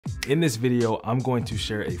In this video, I'm going to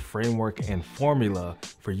share a framework and formula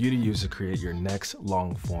for you to use to create your next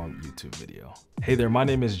long-form YouTube video. Hey there, my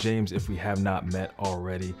name is James. If we have not met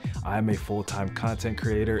already, I am a full-time content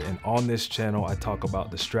creator, and on this channel, I talk about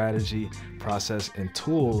the strategy, process, and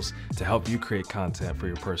tools to help you create content for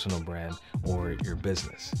your personal brand or your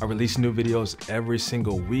business. I release new videos every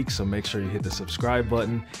single week, so make sure you hit the subscribe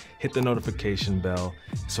button, hit the notification bell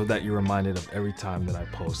so that you're reminded of every time that I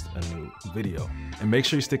post a new video. And make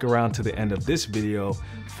sure you stick around to the end of this video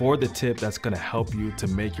for the tip that's gonna help you to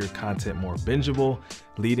make your content more bingeable,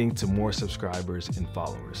 leading to more subscribers and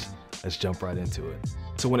followers. Let's jump right into it.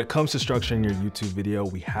 So when it comes to structuring your YouTube video,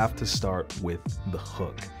 we have to start with the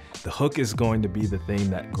hook. The hook is going to be the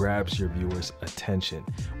thing that grabs your viewers' attention.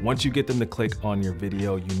 Once you get them to click on your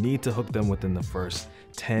video, you need to hook them within the first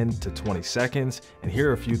 10 to 20 seconds. And here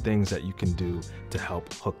are a few things that you can do to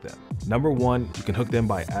help hook them. Number one, you can hook them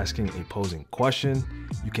by asking a posing question.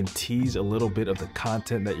 You can tease a little bit of the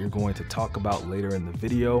content that you're going to talk about later in the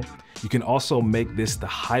video. You can also make this the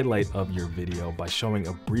highlight of your video by showing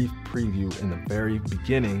a brief preview in the very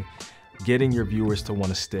beginning, getting your viewers to want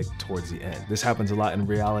to stick towards the end. This happens a lot in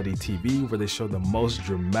reality TV, where they show the most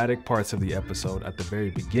dramatic parts of the episode at the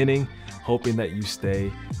very beginning, hoping that you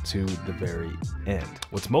stay to the very end.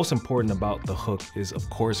 What's most important about the hook is, of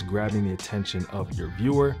course, grabbing the attention of your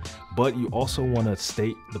viewer, but you also want to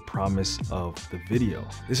state the promise of the video.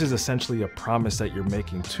 This is essentially a promise that you're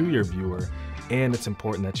making to your viewer, and it's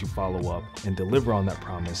important that you follow up and deliver on that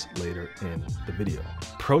promise later in the video.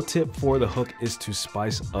 Pro tip for the hook is to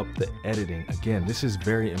spice up the editing. Again, this is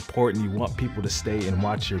very important. You want people to stay and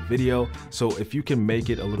watch your video. So if you can make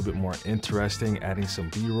it a little bit more interesting, adding some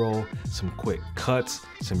B-roll, some quick cuts,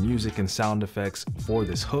 some music and sound effects for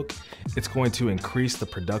this hook, it's going to increase the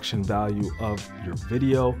production value of your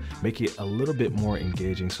video, make it a little bit more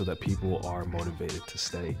engaging so that people are motivated to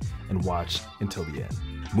stay and watch until the end.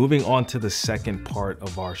 Moving on to the second part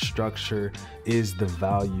of our structure is the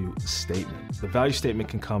value statement. The value statement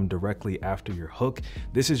can come directly after your hook.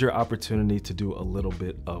 This is your opportunity to do a little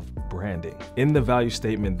bit of branding. In the value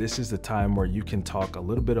statement, this is the time where you can talk a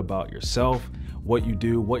little bit about yourself, what you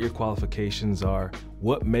do, what your qualifications are,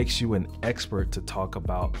 what makes you an expert to talk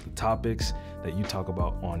about the topics that you talk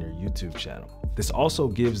about on your YouTube channel. This also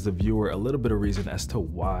gives the viewer a little bit of reason as to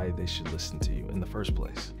why they should listen to you in the first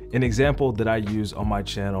place. An example that I use on my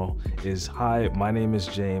channel is, hi, my name is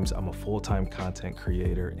James. I'm a full-time content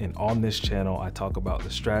creator, and on this channel, I talk about the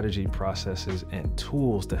strategy, processes, and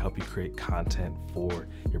tools to help you create content for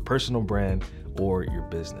your personal brand or your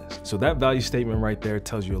business. So that value statement right there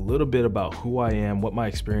tells you a little bit about who I am, what my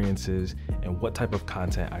experience is, and what type of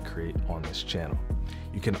content I create on this channel.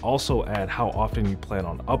 You can also add how often you plan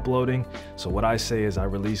on uploading. So what I say is I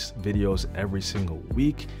release videos every single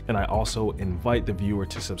week, and I also invite the viewer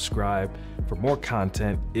to subscribe for more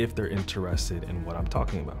content if they're interested in what I'm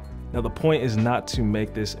talking about. Now, the point is not to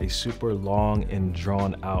make this a super long and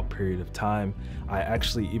drawn out period of time. I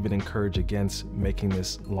actually even encourage against making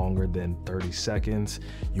this longer than 30 seconds.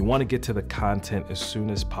 You want to get to the content as soon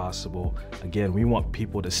as possible. Again, we want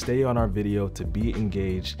people to stay on our video, to be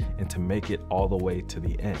engaged, and to make it all the way to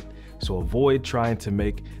the end. So avoid trying to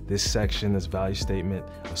make this section, this value statement,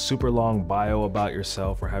 a super long bio about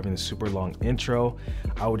yourself or having a super long intro.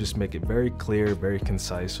 I would just make it very clear, very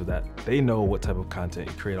concise, so that they know what type of content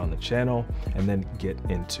you create on the channel, and then get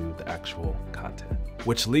into the actual content.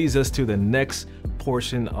 Which leads us to the next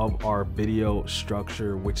portion of our video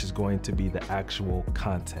structure, which is going to be the actual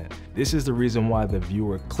content. This is the reason why the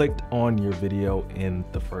viewer clicked on your video in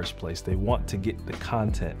the first place. They want to get the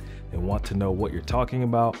content. They want to know what you're talking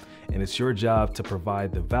about, and it's your job to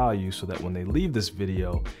provide the value so that when they leave this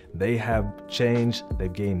video, they have changed,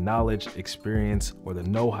 they've gained knowledge, experience, or the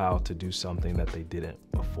know-how to do something that they didn't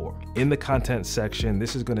before. In the content section,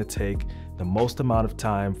 this is going to take the most amount of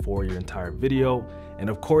time for your entire video. And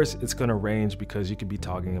of course, it's going to range because you could be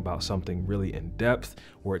talking about something really in depth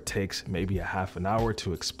where it takes maybe a half an hour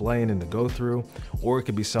to explain and to go through, or it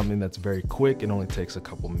could be something that's very quick and only takes a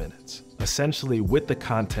couple minutes. Essentially, with the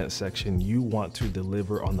content section, you want to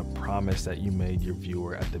deliver on the promise that you made your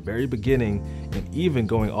viewer at the very beginning, and even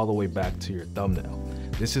going all the way back to your thumbnail.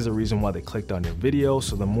 This is a reason why they clicked on your video.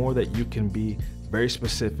 So the more that you can be very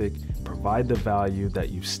specific, provide the value that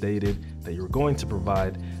you've stated that you're going to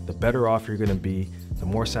provide, the better off you're going to be, the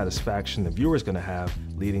more satisfaction the viewer is going to have,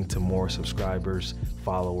 leading to more subscribers,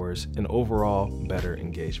 followers, and overall better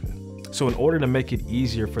engagement. So in order to make it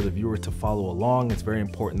easier for the viewer to follow along, it's very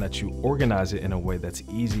important that you organize it in a way that's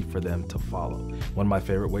easy for them to follow. One of my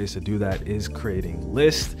favorite ways to do that is creating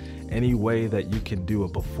lists. Any way that you can do a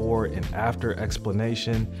before and after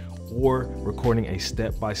explanation, or recording a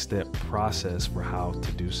step-by-step process for how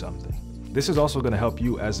to do something. This is also going to help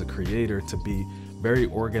you as a creator to be very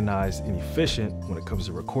organized and efficient when it comes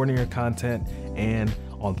to recording your content and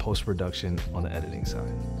on post-production on the editing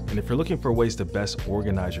side. And if you're looking for ways to best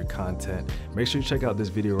organize your content, make sure you check out this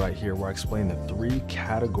video right here where I explain the 3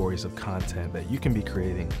 categories of content that you can be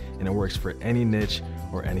creating, and it works for any niche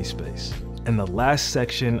or any space. And the last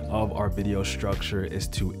section of our video structure is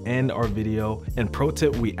to end our video. And pro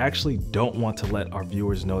tip, we actually don't want to let our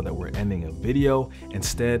viewers know that we're ending a video.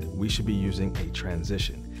 Instead, we should be using a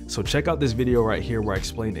transition. So check out this video right here where I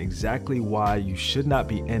explain exactly why you should not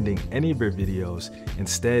be ending any of your videos.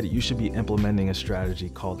 Instead, you should be implementing a strategy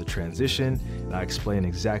called the transition. And I explain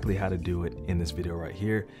exactly how to do it in this video right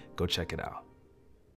here. Go check it out.